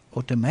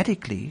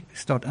automatically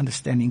start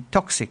understanding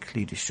toxic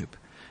leadership.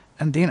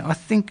 And then I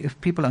think if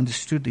people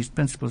understood these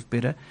principles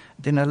better,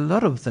 then a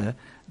lot of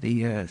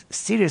the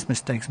serious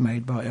mistakes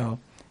made by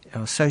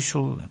our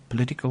social,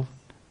 political,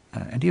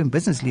 and even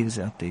business leaders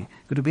out there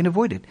could have been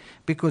avoided,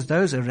 because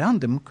those around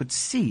them could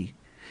see.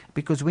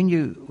 Because when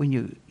you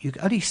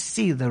only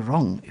see the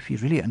wrong if you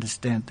really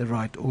understand the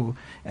right or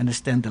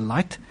understand the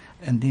light,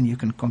 and then you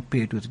can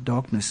compare it with the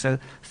darkness. So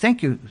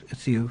thank you,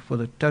 Theo, for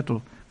the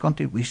total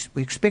content. We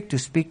expect to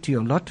speak to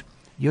you a lot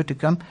year to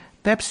come,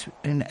 perhaps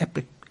in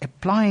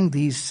applying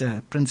these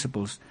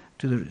principles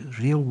to the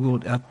real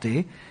world out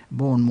there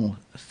more and more.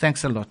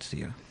 Thanks a lot,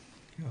 Theo.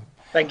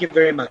 Thank you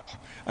very much.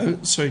 Oh,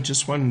 sorry,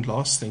 just one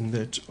last thing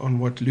that on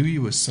what Louis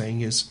was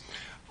saying is,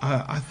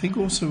 I think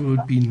also it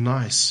would be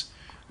nice,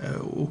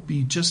 or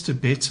be just a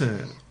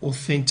better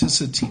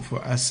authenticity for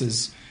us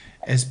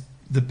as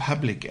the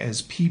public,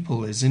 as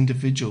people, as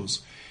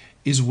individuals,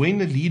 is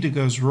when a leader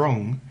goes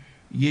wrong,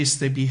 yes,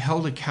 they be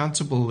held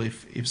accountable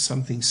if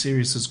something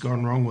serious has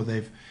gone wrong or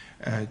they've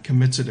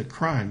committed a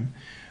crime,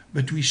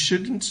 but we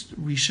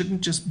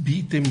shouldn't just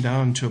beat them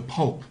down to a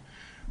pulp.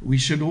 We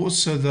should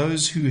also,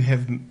 those who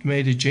have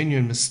made a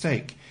genuine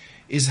mistake,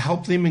 is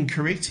help them in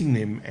correcting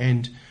them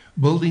and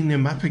building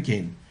them up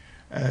again.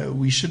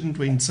 We shouldn't,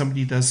 when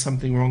somebody does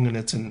something wrong and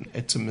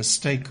it's a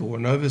mistake or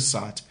an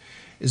oversight,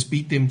 is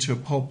beat them to a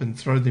pulp and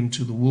throw them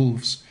to the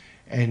wolves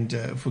and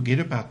forget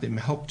about them.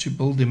 Help to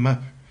build them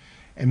up.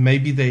 And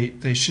maybe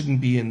they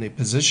shouldn't be in their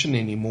position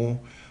anymore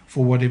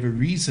for whatever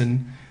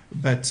reason,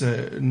 but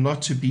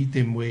not to beat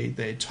them where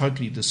they're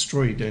totally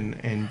destroyed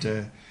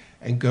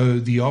and go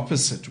the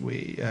opposite,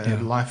 where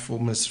life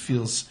almost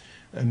feels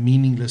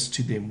meaningless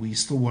to them. We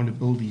still want to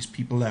build these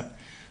people up.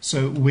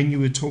 So when you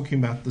were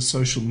talking about the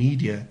social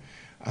media,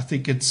 I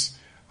think it's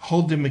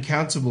hold them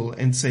accountable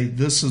and say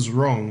this is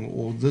wrong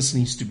or this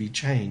needs to be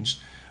changed,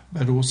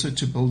 but also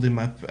to build them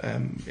up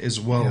as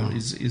well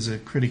is a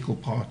critical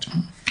part.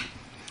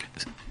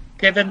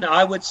 Kevin,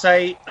 I would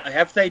say,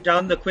 have they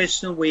done the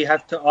question we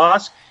have to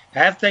ask?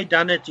 Have they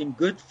done it in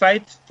good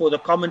faith for the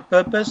common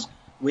purpose?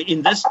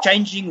 In this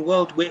changing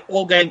world, we're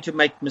all going to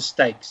make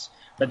mistakes.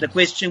 But the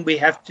question we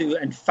have to,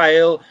 and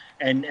fail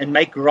and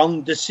make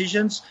wrong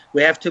decisions,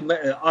 we have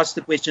to ask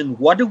the question,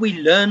 what do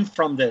we learn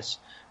from this?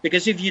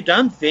 Because if you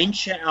don't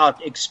venture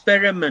out,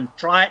 experiment,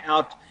 try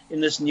out in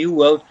this new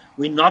world,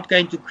 we're not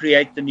going to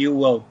create the new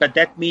world. But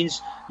that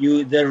means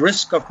the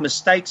risk of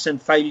mistakes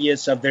and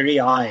failures are very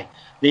high.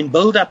 Then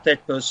build up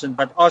that person,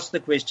 but ask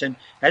the question,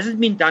 has it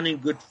been done in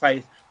good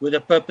faith with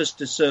a purpose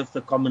to serve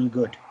the common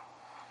good?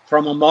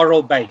 From a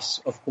moral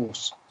base, of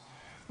course.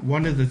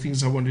 One of the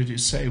things I wanted to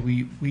say,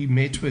 we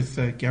met with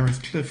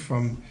Gareth Cliff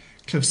from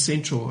Cliff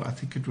Central, I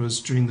think it was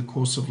during the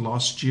course of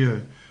last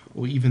year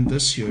or even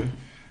this year,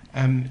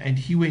 and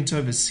he went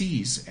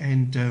overseas,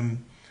 and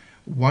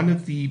one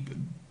of the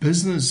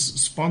business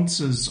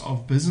sponsors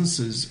of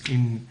businesses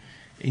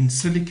in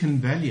Silicon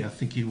Valley, I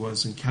think it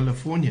was, in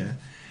California,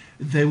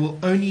 they will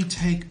only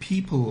take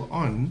people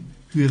on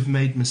who have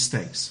made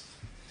mistakes.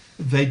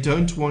 They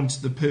don't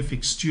want the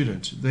perfect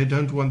student. They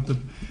don't want the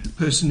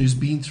person who's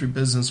been through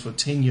business for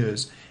 10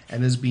 years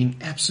and has been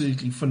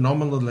absolutely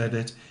phenomenal at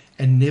it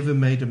and never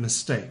made a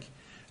mistake.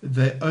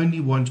 They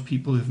only want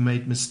people who've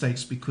made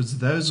mistakes, because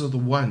those are the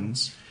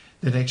ones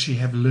that actually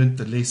have learnt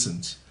the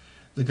lessons.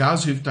 The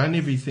guys who've done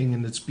everything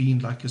and it's been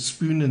like a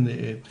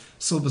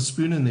silver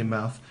spoon in their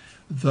mouth,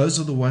 those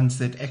are the ones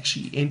that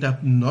actually end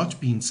up not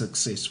being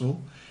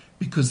successful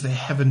because they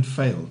haven't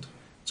failed.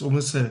 It's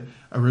almost a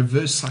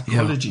reverse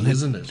psychology,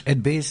 isn't it?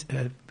 It bears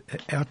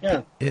out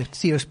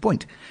Theo's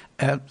point.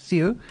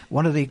 Theo,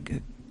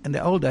 in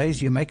the old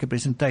days, you make a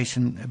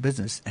presentation, a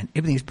business, and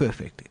everything is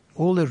perfect.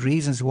 All the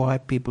reasons why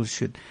people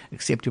should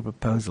accept your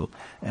proposal.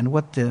 And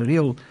what the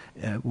real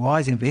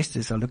wise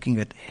investors are looking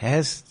at,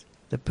 has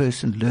the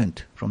person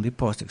learned from their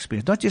past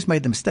experience? Not just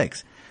made the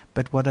mistakes,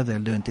 but what have they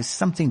learned? There's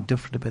something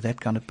different about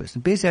that kind of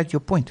person. Bears out your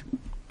point.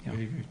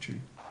 Very, very true.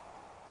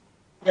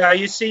 Yeah,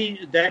 you see,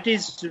 that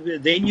is,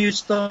 then you're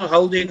still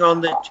holding on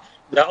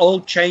the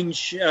old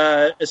change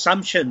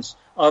assumptions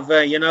of,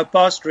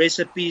 past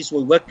recipes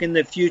will work in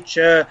the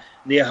future,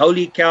 the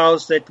holy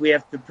cows that we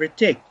have to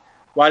protect.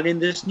 While in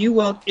this new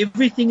world,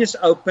 everything is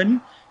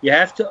open. You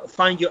have to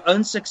find your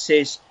own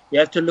success. You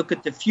have to look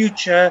at the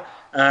future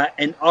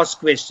and ask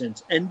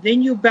questions. And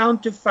then you're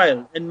bound to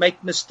fail and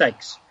make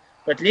mistakes.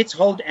 But let's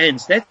hold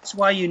hands. That's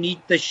why you need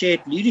the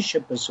shared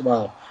leadership as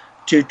well,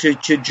 to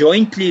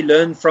jointly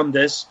learn from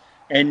this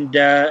and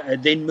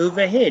then move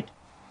ahead.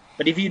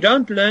 But if you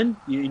don't learn,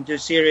 you're into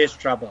serious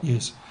trouble.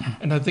 Yes.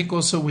 And I think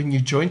also when you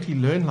jointly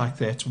learn like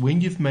that,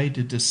 when you've made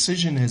a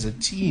decision as a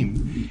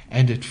team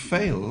and it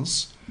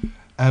fails,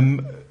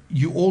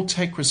 you all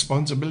take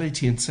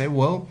responsibility and say,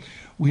 well,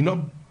 we're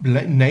not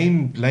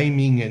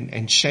blaming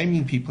and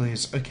shaming people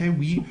as, okay,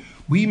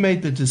 we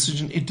made the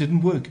decision, it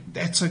didn't work.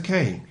 That's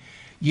okay.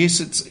 Yes,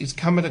 it's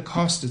come at a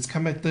cost, it's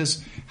come at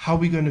this. How are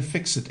we going to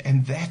fix it?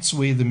 And that's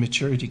where the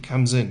maturity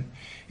comes in,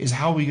 is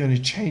how are we going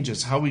to change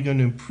it? How are we going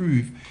to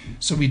improve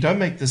so we don't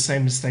make the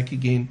same mistake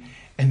again?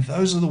 And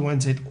those are the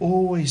ones that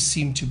always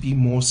seem to be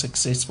more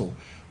successful,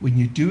 when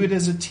you do it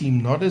as a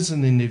team, not as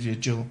an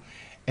individual,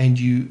 and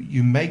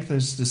you make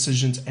those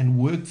decisions and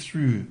work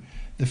through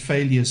the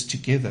failures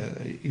together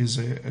is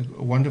a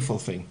wonderful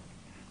thing.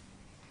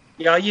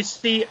 Yeah, you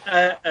see,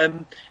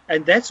 and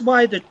that's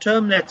why the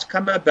term that's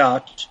come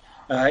about,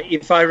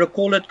 if I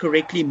recall it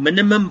correctly,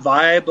 minimum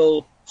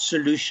viable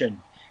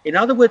solution. In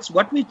other words,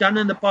 what we've done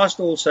in the past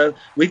also,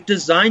 we've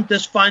designed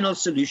this final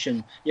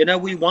solution. You know,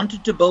 we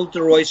wanted to build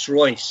the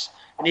Rolls-Royce,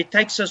 and it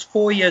takes us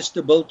 4 years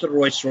to build the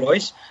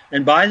Rolls-Royce.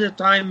 And by the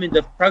time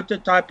the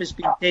prototype has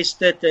been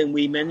tested and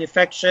we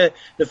manufacture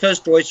the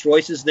first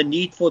Rolls-Royces, the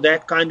need for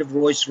that kind of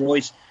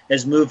Rolls-Royce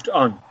has moved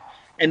on.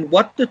 And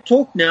what the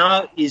talk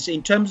now is,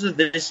 in terms of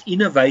this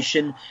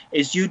innovation,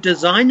 is you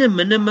design a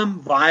minimum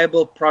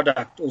viable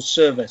product or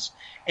service,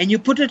 and you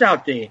put it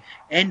out there.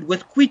 And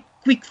with quick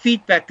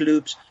feedback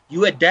loops,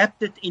 you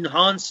adapt it,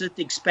 enhance it,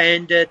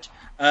 expand it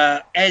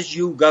as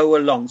you go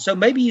along. So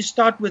maybe you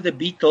start with a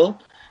Beetle,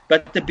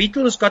 but the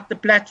Beetle has got the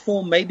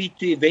platform maybe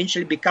to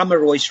eventually become a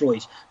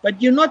Rolls-Royce. But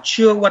you're not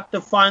sure what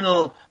the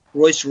final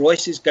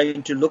Rolls-Royce is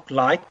going to look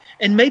like,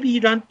 and maybe you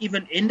don't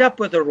even end up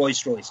with a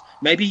Rolls-Royce.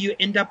 Maybe you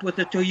end up with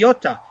a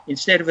Toyota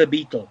instead of a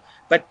Beetle.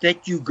 But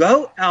that you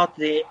go out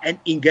there and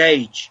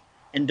engage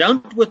and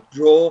don't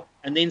withdraw,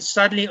 and then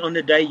suddenly on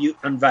the day you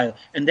unveil.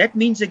 And that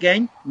means,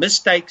 again,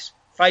 mistakes,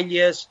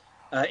 failures,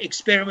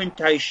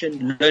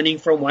 experimentation, learning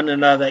from one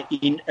another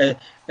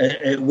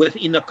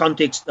within the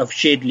context of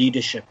shared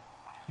leadership.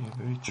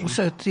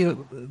 Also,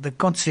 Theo, the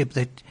concept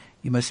that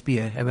you must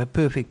have a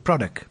perfect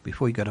product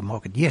before you go to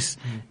market. Yes,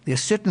 there are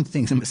certain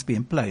things that must be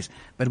in place.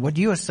 But what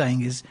you are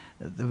saying is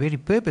the very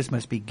purpose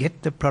must be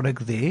get the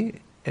product there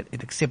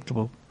at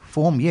acceptable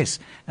form, yes,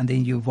 and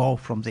then you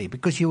evolve from there.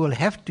 Because you will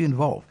have to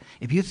involve.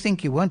 If you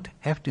think you won't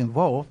have to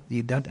involve,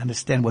 you don't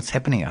understand what's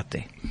happening out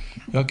there.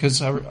 Yeah,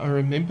 because I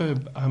remember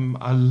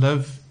I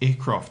love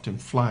aircraft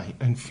and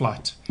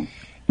flight.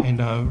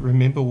 And I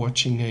remember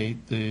watching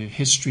the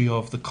history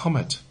of the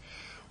Comet,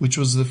 which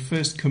was the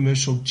first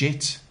commercial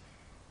jet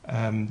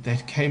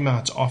that came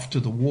out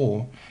after the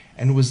war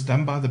and was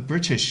done by the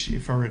British,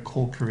 if I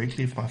recall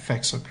correctly, if my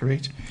facts are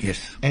correct.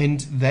 Yes.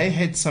 And they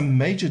had some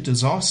major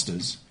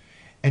disasters,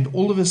 and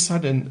all of a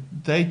sudden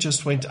they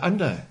just went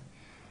under.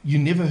 You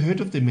never heard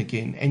of them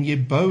again. And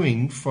yet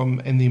Boeing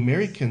and the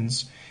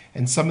Americans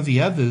and some of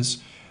the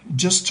others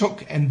just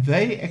took, and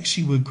they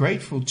actually were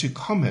grateful to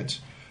Comet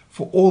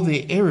for all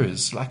their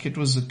errors, like it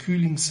was a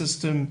cooling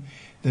system,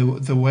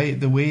 the way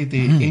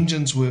their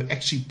engines were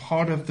actually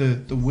part of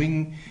the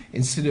wing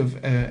instead of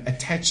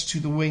attached to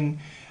the wing,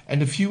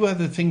 and a few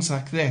other things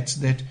like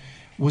that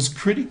was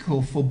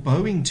critical for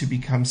Boeing to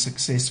become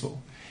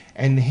successful.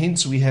 And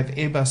hence we have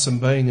Airbus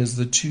and Boeing as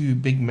the two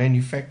big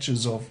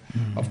manufacturers of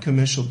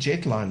commercial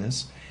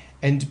jetliners,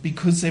 and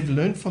because they've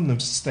learned from the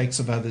mistakes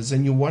of others.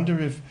 And you wonder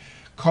if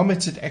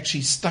Comet had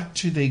actually stuck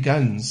to their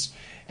guns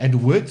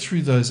and worked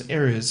through those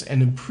errors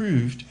and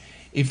improved,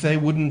 if they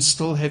wouldn't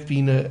still have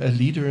been a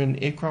leader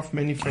in aircraft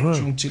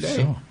manufacturing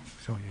today.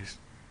 Sure, yes.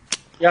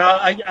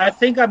 Yeah, I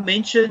think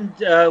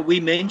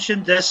we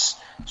mentioned this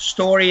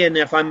story, and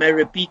if I may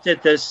repeat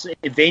it, this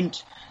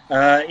event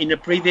in a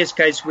previous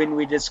case when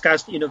we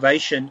discussed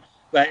innovation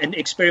and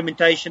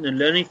experimentation and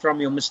learning from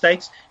your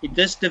mistakes.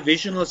 This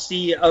divisional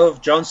CEO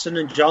of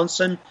Johnson &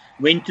 Johnson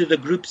went to the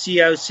group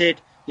CEO, said,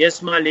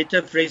 "Here's my letter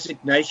of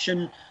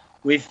resignation.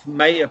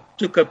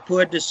 Took a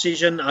poor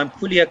decision. I'm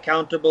fully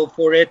accountable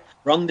for it.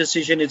 Wrong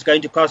decision is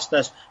going to cost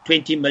us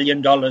 $20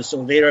 million or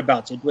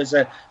thereabouts." It was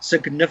a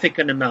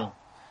significant amount.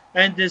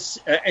 And this,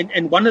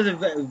 and one of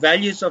the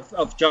values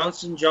of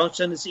Johnson &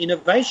 Johnson is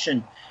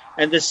innovation.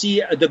 And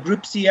the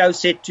group CEO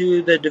said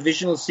to the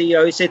divisional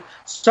CEO, he said,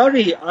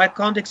 "Sorry, I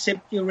can't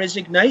accept your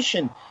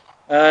resignation."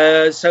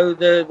 So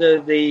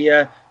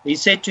he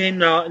said to him,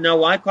 "Now,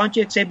 why can't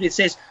you accept it?" He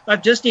says,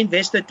 "I've just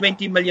invested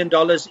 $20 million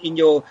in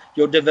your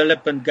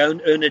development. Go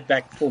and earn it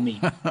back for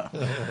me."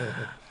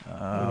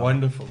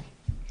 Wonderful.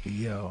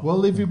 Yeah.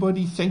 Well,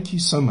 everybody, thank you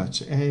so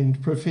much. And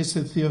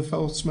Professor Theo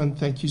Veldsman,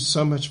 thank you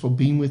so much for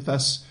being with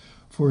us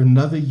for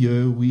another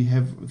year. We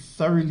have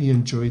thoroughly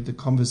enjoyed the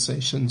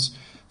conversations,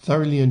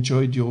 thoroughly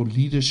enjoyed your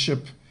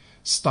leadership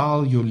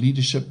style, your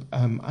leadership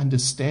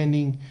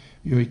understanding,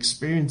 your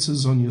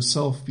experiences on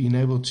yourself, being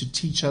able to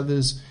teach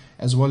others,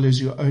 as well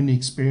as your own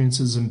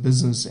experiences in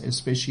business,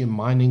 especially in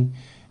mining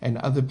and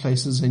other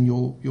places, and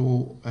your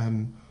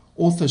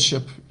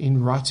authorship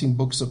in writing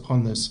books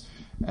upon this,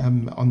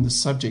 on the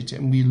subject.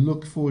 And we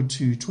look forward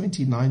to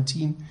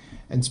 2019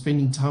 and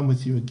spending time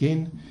with you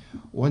again.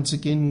 Once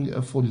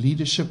again, for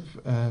leadership,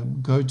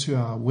 go to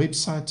our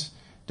website,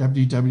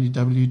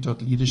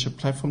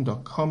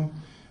 www.leadershipplatform.com.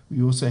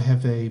 We also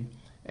have a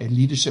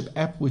leadership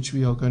app which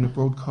we are going to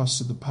broadcast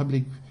to the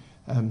public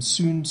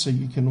soon, so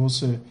you can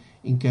also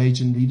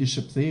engage in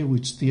leadership there,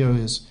 which Theo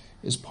is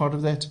part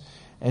of that.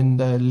 And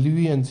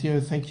Louis and Theo,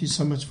 thank you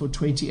so much for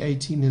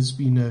 2018. Has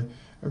been a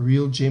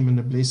real gem and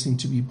a blessing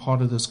to be part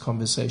of this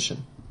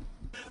conversation.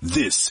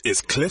 This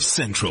is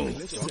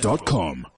CliffCentral.com.